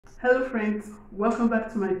Hello friends, welcome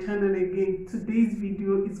back to my channel again. Today's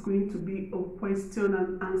video is going to be a question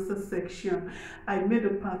and answer section. I made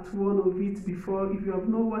a part 1 of it before. If you have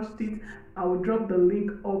not watched it, I will drop the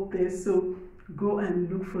link up there, so go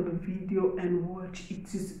and look for the video and watch.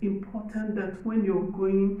 It is important that when you're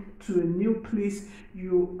going to a new place,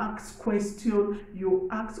 you ask questions, you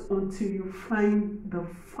ask until you find the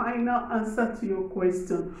final answer to your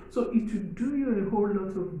question. So it will do you a whole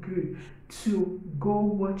lot of good to go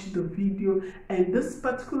watch the video, and this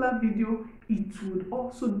particular video, it would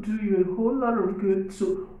also do you a whole lot of good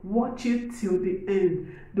to watch it till the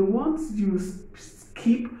end. The ones you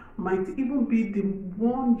skip might even be the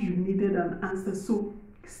one you needed an answer, so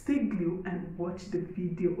stay glued and watch the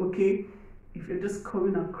video. Okay, if you're just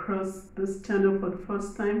coming across this channel for the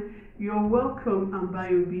first time, you're welcome. I'm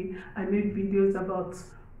bayoandobi. I make videos about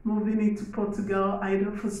moving into Portugal,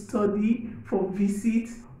 either for study, for visit,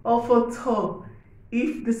 or for tour.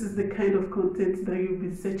 If this is the kind of content that you've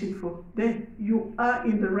been searching for, then you are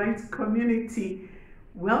in the right community.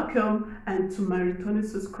 Welcome. And to my returning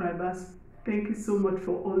subscribers, thank you so much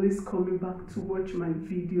for always coming back to watch my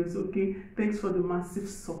videos. Okay, thanks for the massive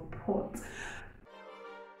support.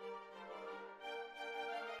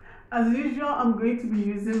 As usual, I'm going to be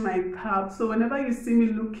using my tab, so whenever you see me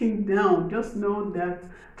looking down, just know that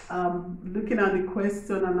I'm looking at the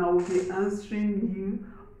question and I will be answering you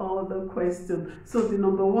all the questions. So the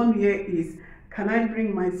number one here is, can I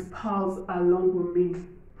bring my spouse along with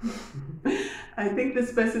me? I think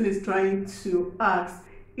this person is trying to ask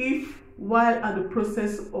if while at the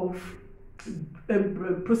process of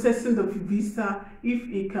processing the visa, if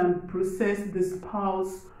he can process the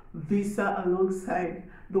spouse visa alongside.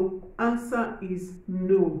 The answer is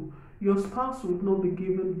no. Your spouse would not be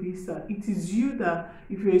given visa. It is you that,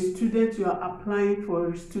 if you're a student, you are applying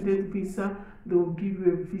for a student visa, they will give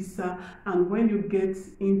you a visa. And when you get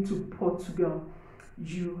into Portugal,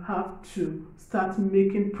 you have to start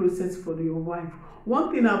making process for your wife.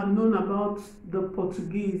 One thing I've known about the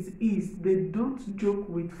Portuguese is they don't joke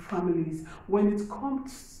with families. When it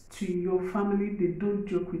comes to your family, they don't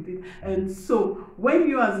joke with it. And so when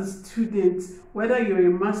you as a student, whether you're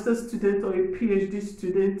a master's student or a PhD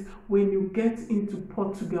student, when you get into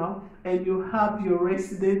Portugal and you have your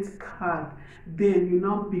resident card, then you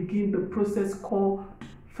now begin the process called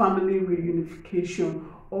family reunification.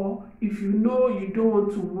 Or if you know you don't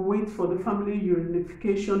want to wait for the family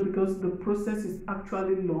reunification because the process is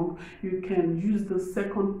actually long, you can use the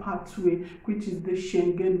second pathway, which is the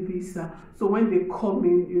Schengen visa. So when they come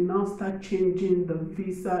in, you now start changing the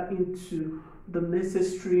visa into the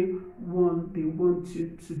necessary one they want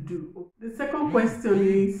you to do. The second question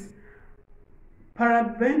is,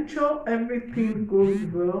 peradventure everything goes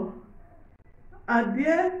well, are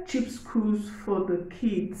there cheap schools for the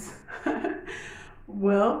kids?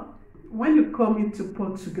 Well, when you come into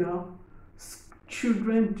Portugal,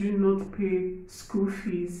 children do not pay school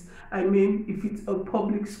fees. I mean, if it's a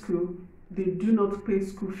public school, they do not pay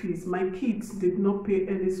school fees. My kids did not pay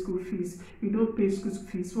any school fees. You don't pay school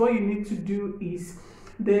fees. What you need to do is,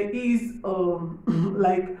 there is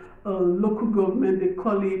like a local government, they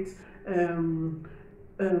call it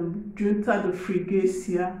Junta de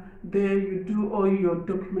Freguesia. There you do all your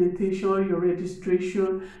documentation, your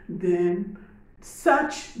registration, then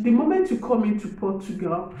search. The moment you come into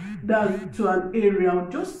Portugal, that's to an area,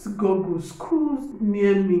 just Google schools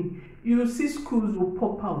near me. You'll see schools will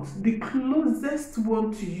pop out. The closest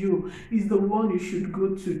one to you is the one you should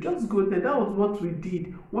go to. Just go there. That was what we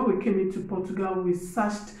did when we came into Portugal. We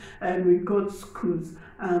searched and we got schools,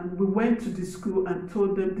 and we went to the school and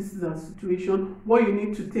told them this is our situation. What you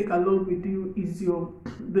need to take along with you is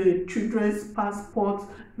the children's passport.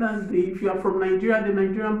 That's if you are from Nigeria, the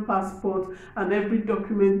Nigerian passport, and every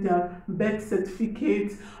document, their birth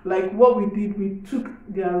certificate. Like what we did, we took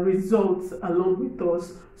their results along with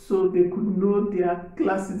us so they could know their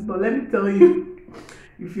classes. But let me tell you,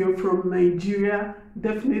 if you're from Nigeria,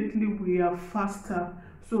 definitely we are faster.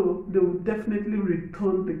 So they will definitely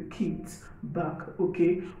return the kids back,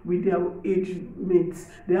 okay, with their age mates.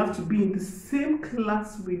 They have to be in the same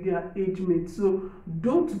class with their age mates. So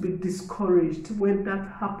don't be discouraged when that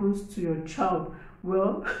happens to your child.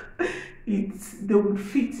 Well, they would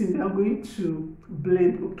fit in, they are going to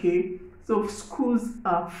blend, okay. So schools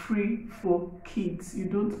are free for kids. You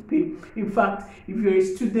don't pay. In fact, if you're a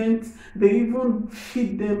student, they even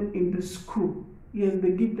feed them in the school. Yes,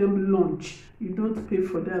 they give them lunch. You don't pay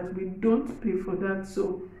for that. We don't pay for that.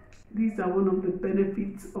 So these are one of the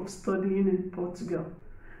benefits of studying in Portugal.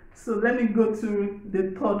 So let me go to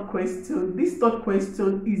the third question. This third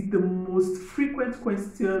question is the most frequent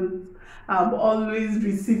question I'm always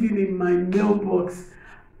receiving in my mailbox.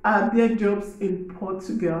 Are there jobs in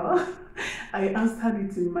Portugal? I answered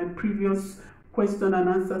it in my previous question and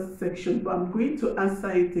answer section, but I'm going to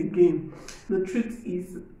answer it again. The truth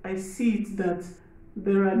is, I see it that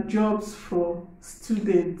there are jobs for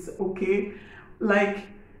students, okay? Like,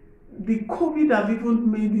 the COVID have even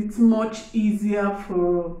made it much easier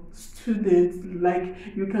for students. Like,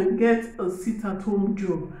 you can get a sit-at-home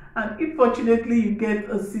job, and if fortunately you get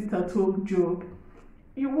a sit-at-home job,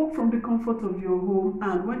 you work from the comfort of your home,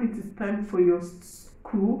 and when it is time for your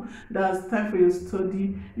school, that's time for your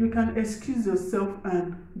study, you can excuse yourself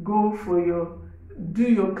and go for do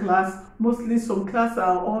your class. Mostly some classes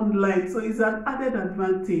are online, so it's an added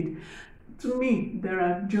advantage. To me, there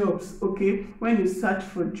are jobs, okay? When you search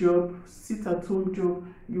for job, sit-at-home job,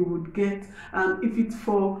 you would get. And if it's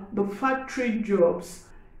for the factory jobs,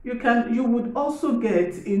 you would also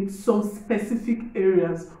get in some specific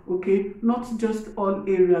areas, okay? Not just all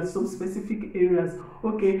areas, some specific areas,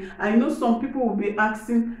 okay? I know some people will be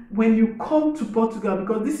asking, when you come to Portugal,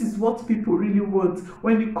 because this is what people really want,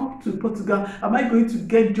 when you come to Portugal, am I going to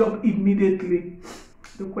get job immediately?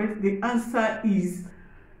 The answer is,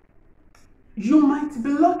 you might be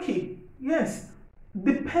lucky, yes,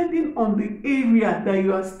 depending on the area that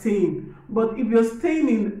you are staying. But if you're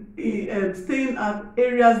staying at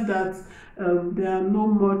areas that there are no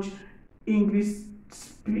much English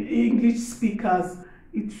speakers,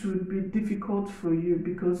 it should be difficult for you,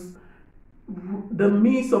 because the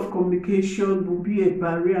means of communication will be a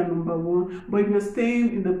barrier, number one. But if you're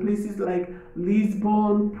staying in the places like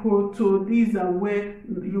Lisbon, Porto, these are where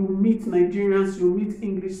you meet Nigerians, you meet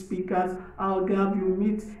English speakers, Algarve, you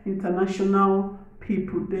meet international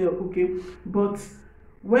people there, okay? But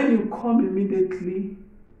when you come immediately,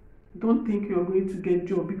 don't think you're going to get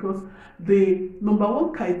job, because the number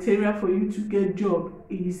one criteria for you to get job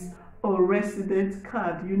is a resident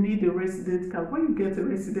card. You need a resident card. When you get a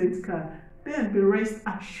resident card, then be rest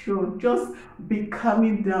assured, just be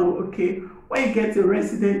calming down, okay? When you get a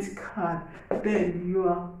resident card, then you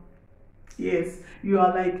are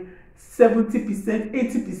like 70%,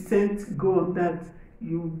 80% gone, that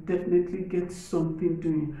you definitely get something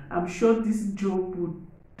doing. I'm sure this job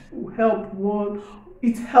would help one.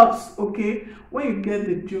 It helps, okay? When you get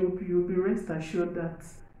the job, you'll be rest assured that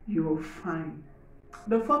you're fine.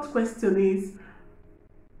 The fourth question is,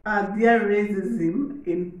 are there racism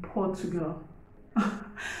in Portugal?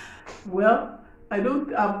 Well,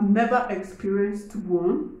 I've never experienced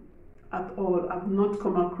one at all. I've not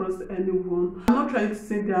come across anyone. I'm not trying to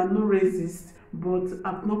say there are no racists, but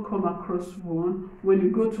I've not come across one. When you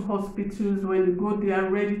go to hospitals, when you go, they are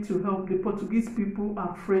ready to help. The Portuguese people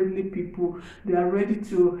are friendly people. They are ready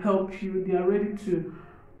to help you. They are ready to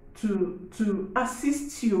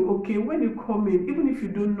assist you, okay? When you come in, even if you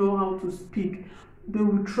don't know how to speak, they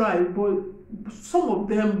will try, but some of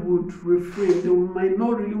them would refrain. They might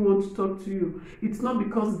not really want to talk to you. It's not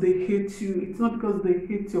because they hate you, it's not because they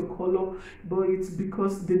hate your color, but it's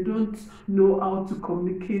because they don't know how to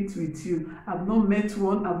communicate with you. I've not met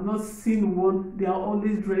one, I've not seen one. They are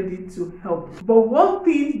always ready to help. But one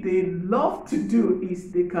thing they love to do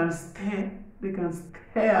is they can stare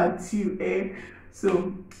at you, eh?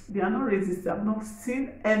 So they are not racist. I've not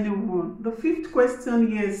seen anyone. The fifth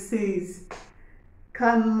question here says,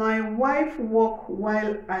 can my wife work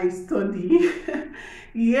while I study?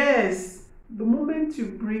 Yes, the moment you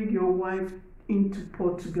bring your wife into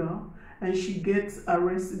Portugal and she gets a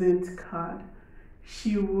resident card,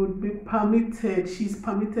 she would be permitted, she's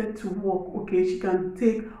permitted to work, okay? She can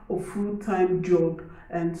take a full-time job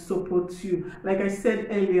and support you. Like I said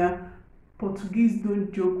earlier, Portuguese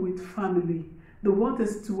don't joke with family. They want a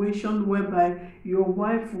situation whereby your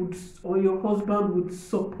wife would or your husband would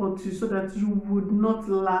support you so that you would not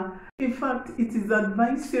lack. In fact, it is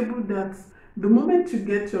advisable that the moment you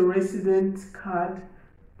get your resident card,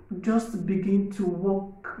 just begin to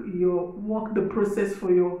work the process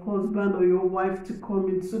for your husband or your wife to come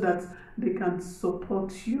in so that they can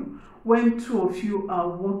support you. When two of you are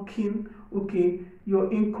working, okay,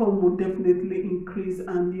 your income will definitely increase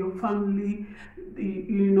and your family,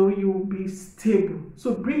 you'll be stable.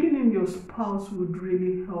 So bringing in your spouse would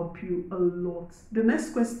really help you a lot. The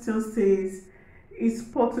next question says, is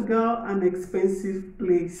Portugal an expensive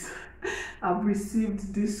place? I've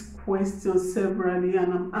received this question severally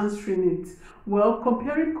and I'm answering it. Well,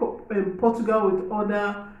 comparing Portugal with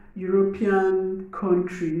other European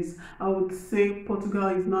countries, I would say Portugal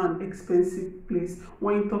is not an expensive place.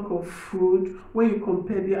 When you talk of food, when you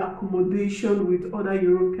compare the accommodation with other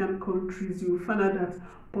European countries, you will find out that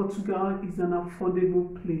Portugal is an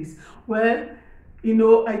affordable place. Well, You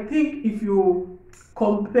know, I think if you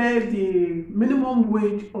compare the minimum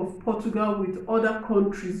wage of Portugal with other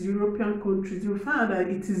countries, European countries, you'll find that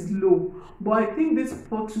it is low. But I think this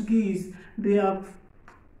Portuguese, they have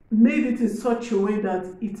made it in such a way that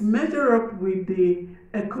it measures up with the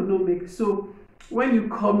economic. So when you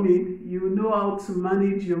come in, you know how to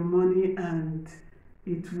manage your money, and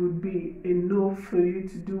it would be enough for you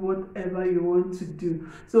to do whatever you want to do.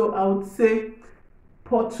 So I would say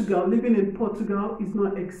Portugal, living in Portugal is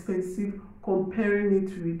not expensive comparing it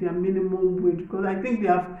with their minimum wage, because I think they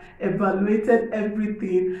have evaluated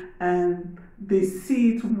everything and they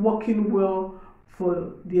see it working well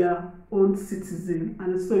for their own citizen.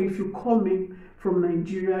 And so if you come in from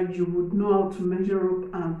Nigeria, you would know how to measure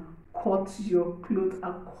up and cut your clothes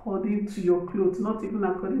according to your clothes, not even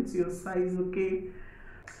according to your size, okay?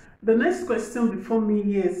 The next question before me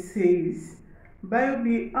here says,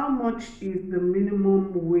 bayoandobi, how much is the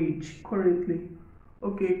minimum wage currently?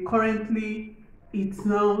 Okay, currently it's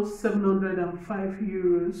now 705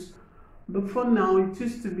 euros. Before now it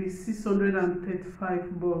used to be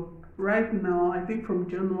 635, but right now, I think from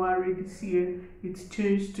January this year, it's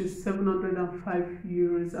changed to 705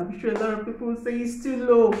 euros. I'm sure a lot of people will say it's too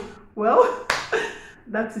low. Well,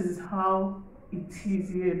 that is how it is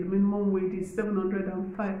here. The minimum wage is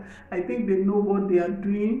 705. I think they know what they are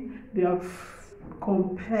doing. They have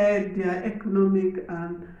compared their economic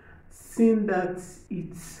and seen that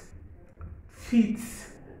it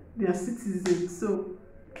fits their citizens. So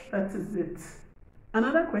that is it.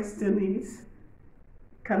 Another question is,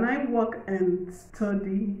 can I work and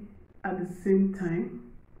study at the same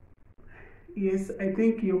time? Yes, I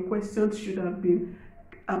think your question should have been,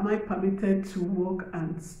 am I permitted to work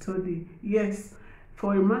and study? Yes,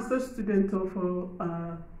 for a master's student or for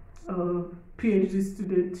a PhD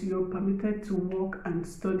student, you're permitted to work and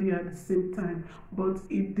study at the same time, but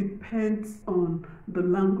it depends on the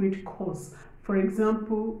language course. For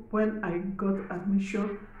example, when I got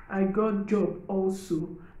admission, I got job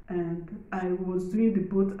also, and I was doing the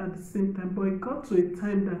both at the same time, but it got to a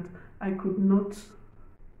time that I could not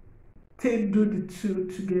do the two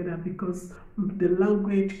together because the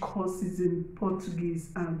language course is in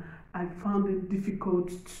Portuguese, and I found it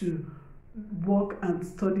difficult to work and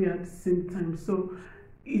study at the same time. So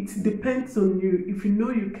it depends on you. If you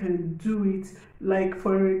know you can do it, like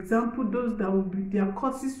for example, those that will be, their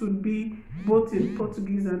courses would be both in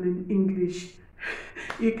Portuguese and in English,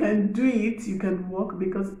 you can do it, you can work,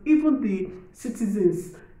 because even the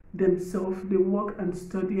citizens themselves, they work and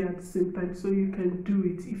study at the same time, so you can do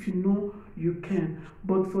it if you know you can.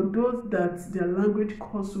 But for those that their language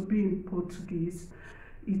course will be in Portuguese,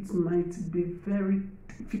 it might be very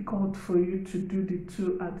difficult for you to do the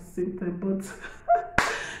two at the same time. But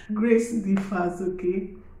grace differs, okay,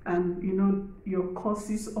 and you know your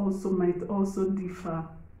courses also might also differ.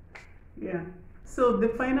 Yeah. So the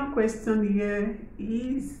final question here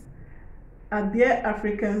is, are there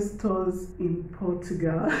African stores in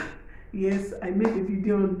Portugal? Yes, I made a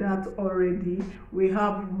video on that already. We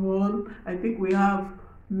have one. I think we have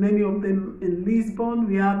many of them in Lisbon.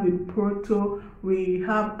 We have in Porto. We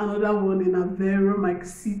have another one in Aveiro, Mike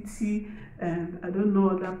City, and I don't know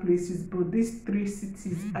other places, but these three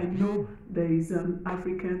cities, I know there is an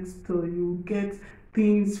African store. You get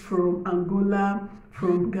things from Angola,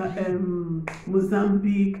 from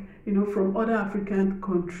Mozambique, you know, from other African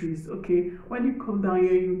countries. Okay, when you come down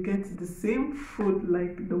here, you get the same food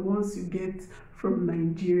like the ones you get from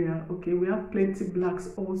Nigeria. Okay, we have plenty blacks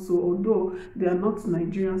also, although they are not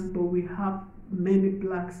Nigerians, but we have many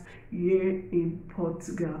blacks here in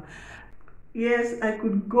Portugal. Yes, I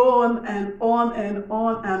could go on and on and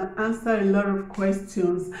on and answer a lot of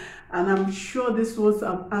questions, and I'm sure this ones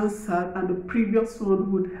I've answered, and the previous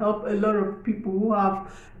one would help a lot of people who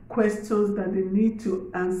have questions that they need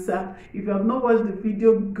to answer. If you have not watched the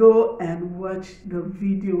video, go and watch the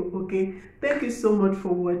video. Okay, thank you so much for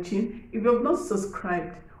watching. If you have not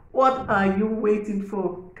subscribed, what are you waiting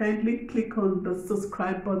for? Kindly click on the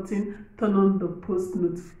subscribe button, turn on the post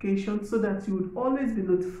notification so that you would always be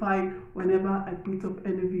notified whenever I put up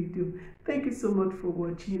any video. Thank you so much for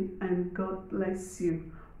watching, and God bless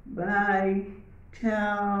you. Bye.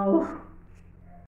 Ciao.